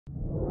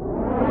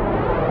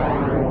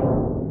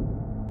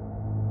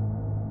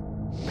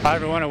Hi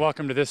everyone, and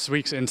welcome to this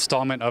week's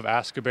installment of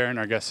Ask a Bear, and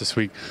our guest this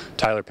week,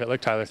 Tyler Pitlick.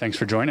 Tyler, thanks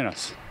for joining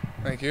us.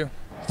 Thank you.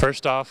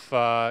 First off,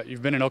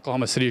 you've been in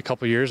Oklahoma City a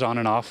couple years, on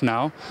and off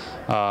now.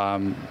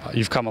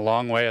 You've come a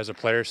long way as a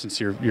player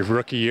since your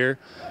rookie year.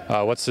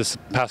 What's this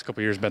past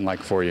couple years been like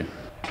for you?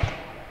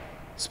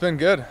 It's been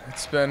good.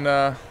 It's been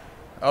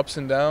ups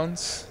and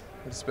downs.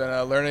 It's been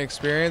a learning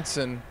experience,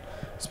 and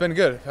it's been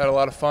good. I've had a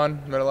lot of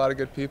fun, met a lot of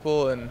good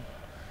people, and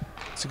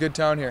it's a good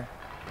town here.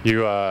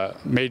 You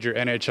made your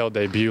NHL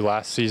debut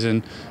last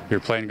season. You were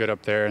playing good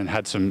up there and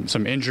had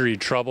some injury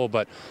trouble,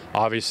 but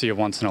obviously a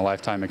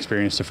once-in-a-lifetime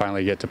experience to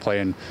finally get to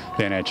play in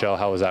the NHL.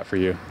 How was that for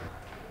you?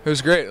 It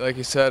was great. Like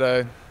you said,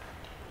 I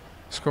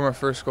scored my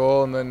first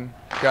goal and then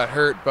got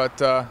hurt,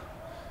 but I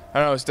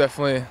don't know, it was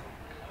definitely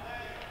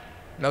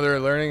another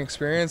learning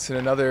experience and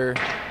another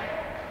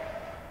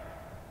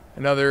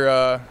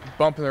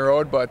bump in the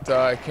road, but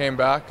I came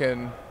back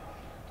and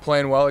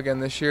playing well again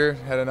this year.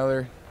 Had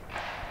another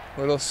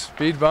little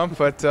speed bump,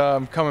 but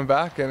I'm coming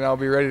back and I'll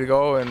be ready to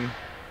go and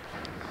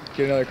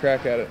get another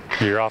crack at it.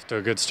 You're off to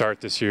a good start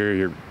this year.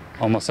 You're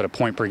almost at a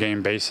point per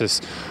game basis.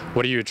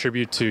 What do you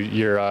attribute to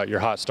your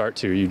hot start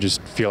to? You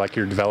just feel like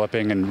you're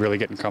developing and really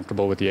getting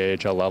comfortable with the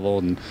AHL level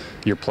and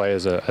your play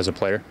as a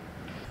player?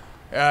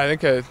 Yeah, I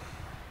think I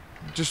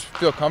just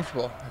feel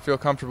comfortable. I feel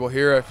comfortable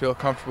here. I feel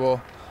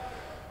comfortable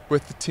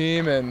with the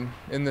team and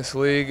in this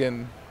league,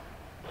 and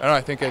I don't know,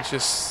 I think it's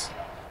just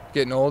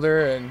getting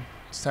older and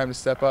it's time to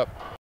step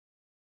up.